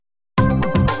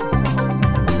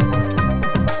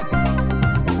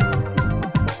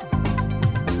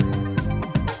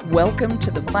Welcome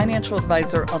to the Financial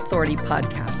Advisor Authority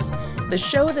Podcast, the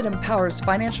show that empowers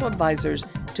financial advisors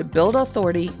to build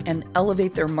authority and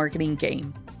elevate their marketing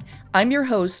game. I'm your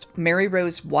host, Mary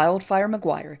Rose Wildfire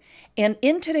McGuire, and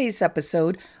in today's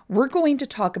episode, we're going to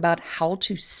talk about how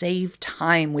to save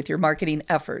time with your marketing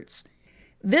efforts.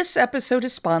 This episode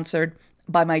is sponsored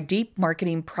by my Deep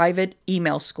Marketing Private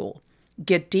Email School.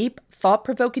 Get deep,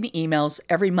 thought-provoking emails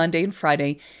every Monday and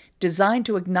Friday designed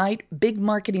to ignite big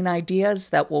marketing ideas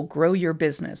that will grow your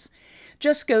business.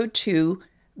 Just go to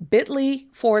bit.ly/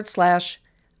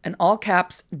 and all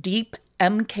caps Deep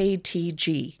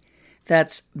MKTG.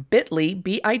 That's bit.ly,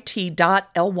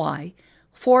 bit.ly/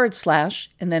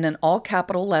 and then in all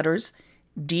capital letters,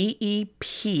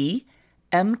 DEP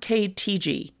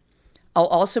MKTG. I'll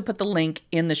also put the link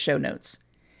in the show notes.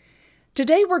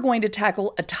 Today, we're going to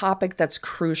tackle a topic that's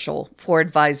crucial for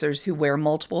advisors who wear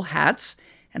multiple hats,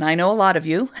 and I know a lot of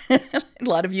you,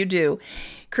 do,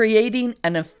 creating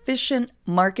an efficient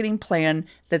marketing plan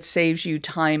that saves you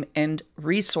time and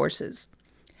resources.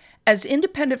 As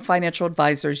independent financial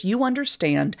advisors, you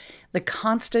understand the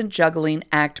constant juggling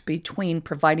act between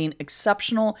providing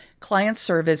exceptional client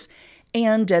service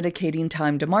and dedicating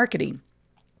time to marketing.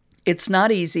 It's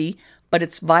not easy, but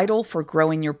it's vital for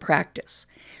growing your practice.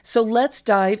 So let's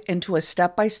dive into a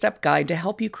step-by-step guide to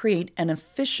help you create an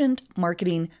efficient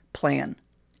marketing plan.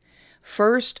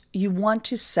 First, you want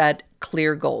to set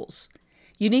clear goals.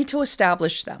 You need to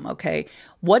establish them, okay?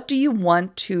 What do you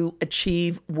want to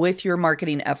achieve with your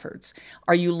marketing efforts?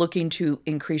 Are you looking to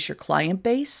increase your client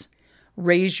base,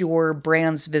 raise your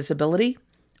brand's visibility,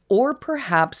 or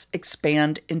perhaps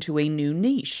expand into a new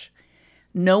niche?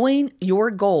 Knowing your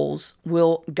goals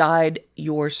will guide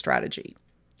your strategy.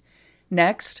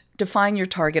 Next, define your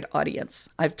target audience.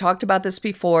 I've talked about this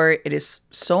before. It is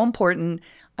so important.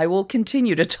 I will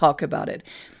continue to talk about it.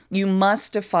 You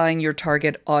must define your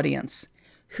target audience.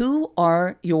 Who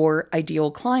are your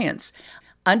ideal clients?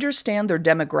 Understand their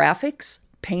demographics,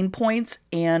 pain points,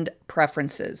 and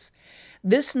preferences.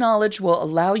 This knowledge will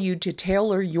allow you to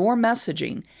tailor your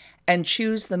messaging and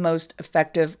choose the most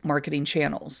effective marketing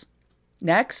channels.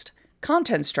 Next,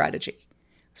 content strategy.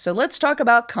 So let's talk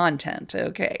about content,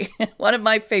 okay? One of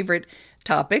my favorite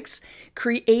topics.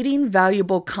 Creating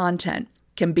valuable content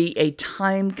can be a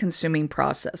time-consuming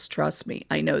process. Trust me,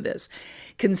 I know this.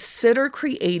 Consider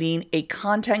creating a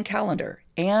content calendar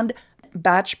and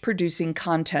batch producing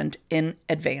content in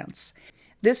advance.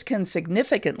 This can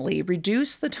significantly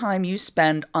reduce the time you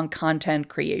spend on content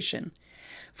creation.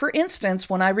 For instance,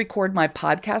 when I record my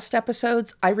podcast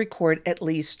episodes, I record at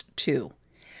least 2.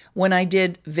 When I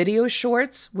did video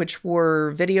shorts, which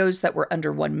were videos that were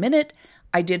under 1 minute,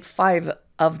 I did 5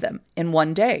 of them in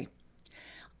one day.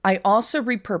 I also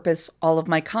repurpose all of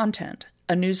my content.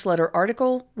 A newsletter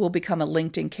article will become a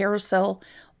LinkedIn carousel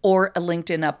or a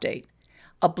LinkedIn update.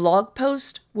 A blog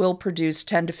post will produce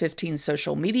 10 to 15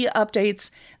 social media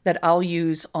updates that I'll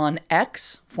use on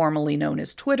X, formerly known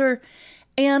as Twitter,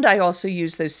 and I also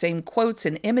use those same quotes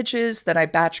and images that I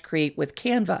batch create with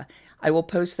Canva. I will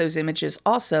post those images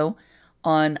also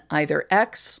on either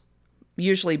X,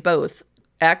 usually both,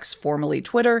 X, formerly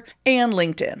Twitter, and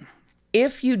LinkedIn.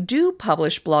 If you do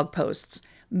publish blog posts,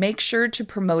 make sure to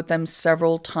promote them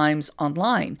several times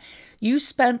online. You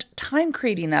spent time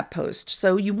creating that post,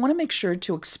 so you want to make sure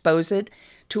to expose it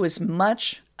to as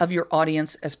much of your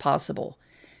audience as possible.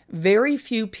 Very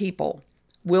few people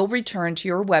will return to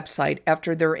your website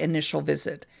after their initial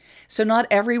visit. So not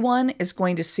everyone is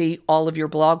going to see all of your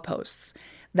blog posts.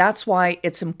 That's why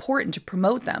it's important to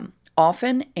promote them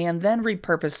often and then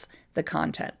repurpose the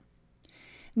content.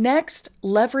 Next,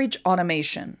 leverage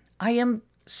automation. I am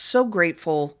so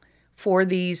grateful for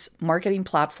these marketing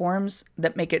platforms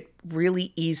that make it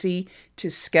really easy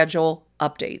to schedule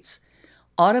updates.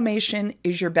 Automation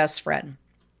is your best friend.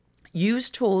 Use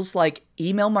tools like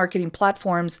email marketing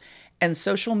platforms and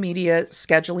social media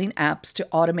scheduling apps to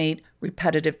automate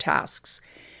repetitive tasks.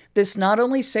 This not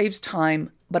only saves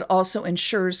time, but also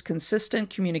ensures consistent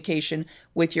communication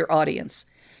with your audience.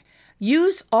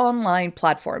 Use online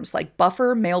platforms like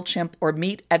Buffer, MailChimp, or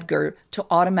MeetEdgar to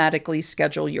automatically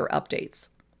schedule your updates.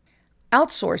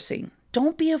 Outsourcing.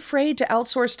 Don't be afraid to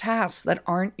outsource tasks that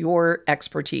aren't your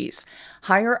expertise.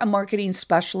 Hire a marketing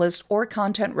specialist or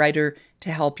content writer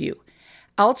to help you.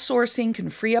 Outsourcing can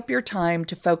free up your time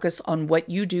to focus on what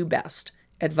you do best,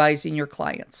 advising your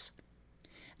clients.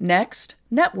 Next,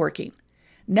 networking.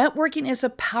 Networking is a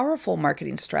powerful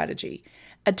marketing strategy.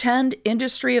 Attend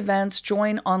industry events,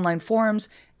 join online forums,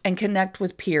 and connect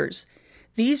with peers.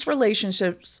 These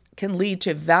relationships can lead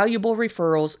to valuable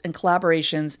referrals and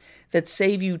collaborations that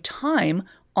save you time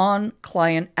on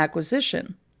client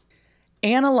acquisition.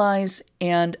 Analyze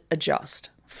and adjust.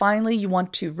 Finally, you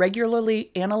want to regularly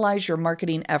analyze your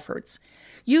marketing efforts.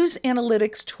 Use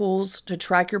analytics tools to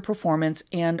track your performance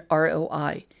and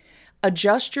ROI.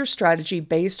 Adjust your strategy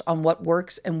based on what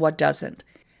works and what doesn't.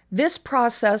 This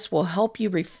process will help you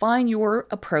refine your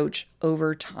approach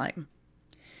over time.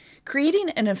 Creating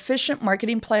an efficient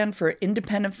marketing plan for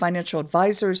independent financial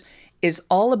advisors is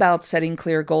all about setting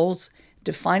clear goals,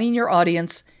 defining your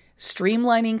audience,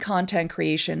 streamlining content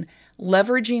creation,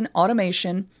 leveraging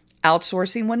automation,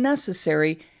 outsourcing when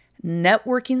necessary,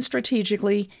 networking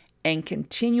strategically, and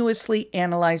continuously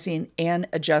analyzing and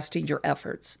adjusting your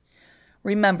efforts.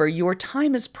 Remember, your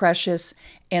time is precious,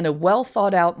 and a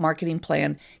well-thought-out marketing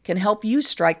plan can help you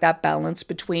strike that balance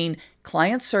between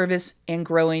client service and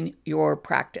growing your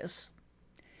practice.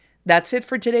 That's it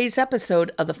for today's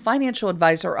episode of the Financial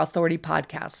Advisor Authority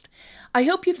podcast. I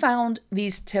hope you found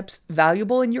these tips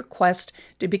valuable in your quest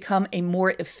to become a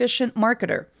more efficient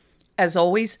marketer. As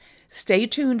always, stay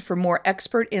tuned for more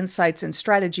expert insights and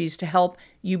strategies to help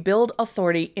you build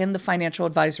authority in the financial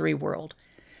advisory world.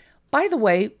 By the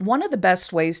way, one of the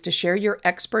best ways to share your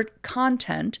expert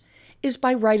content is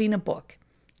by writing a book.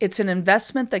 It's an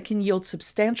investment that can yield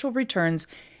substantial returns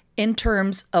in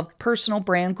terms of personal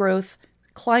brand growth,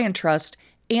 client trust,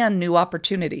 and new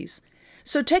opportunities.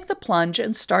 So take the plunge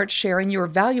and start sharing your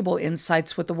valuable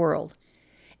insights with the world.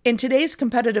 In today's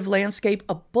competitive landscape,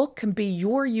 a book can be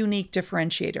your unique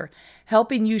differentiator,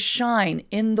 helping you shine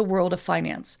in the world of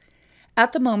finance.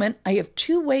 At the moment, I have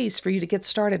 2 ways for you to get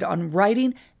started on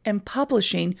writing and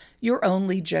publishing your own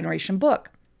lead generation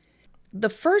book. The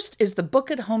first is the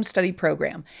Book at Home Study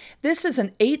Program. This is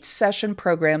an 8-session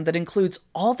program that includes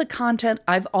all the content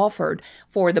I've offered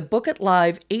for the Book It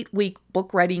Live 8-week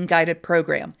book writing guided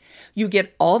program. You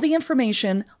get all the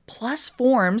information plus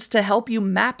forms to help you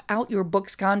map out your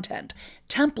book's content,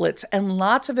 templates, and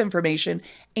lots of information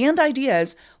and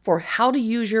ideas for how to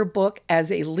use your book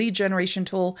as a lead generation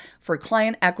tool for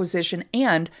client acquisition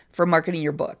and for marketing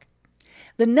your book.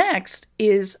 The next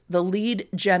is the Lead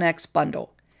Gen X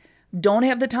Bundle. Don't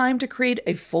have the time to create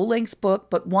a full-length book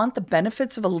but want the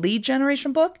benefits of a lead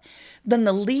generation book? Then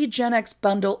the Lead Gen X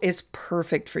Bundle is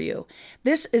perfect for you.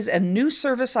 This is a new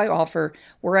service I offer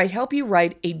where I help you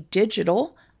write a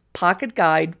digital pocket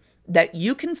guide that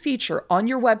you can feature on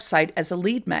your website as a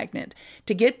lead magnet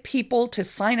to get people to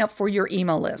sign up for your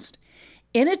email list.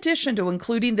 In addition to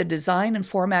including the design and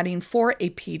formatting for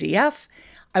a PDF,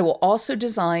 I will also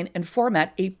design and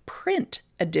format a print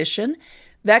edition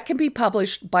that can be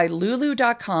published by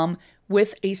Lulu.com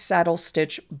with a saddle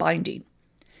stitch binding.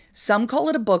 Some call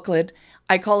it a booklet.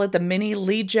 I call it the Mini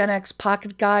Lead Gen X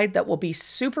Pocket Guide that will be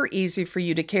super easy for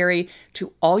you to carry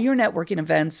to all your networking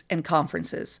events and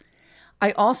conferences.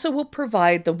 I also will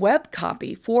provide the web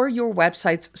copy for your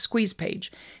website's squeeze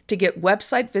page to get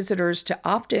website visitors to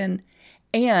opt in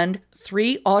and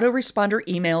 3 autoresponder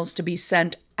emails to be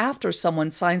sent after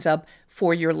someone signs up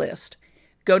for your list.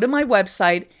 Go to my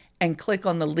website and click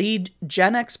on the Lead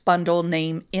Gen X Bundle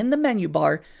name in the menu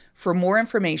bar for more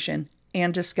information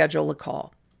and to schedule a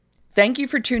call. Thank you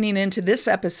for tuning in to this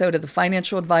episode of the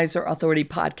Financial Advisor Authority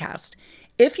podcast.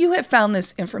 If you have found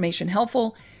this information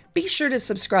helpful, be sure to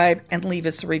subscribe and leave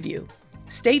us a review.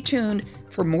 Stay tuned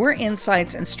for more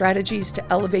insights and strategies to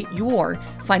elevate your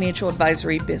financial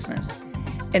advisory business.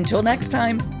 Until next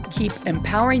time, keep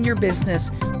empowering your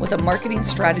business with a marketing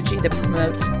strategy that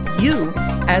promotes you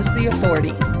as the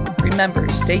authority. Remember,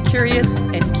 stay curious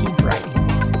and keep writing.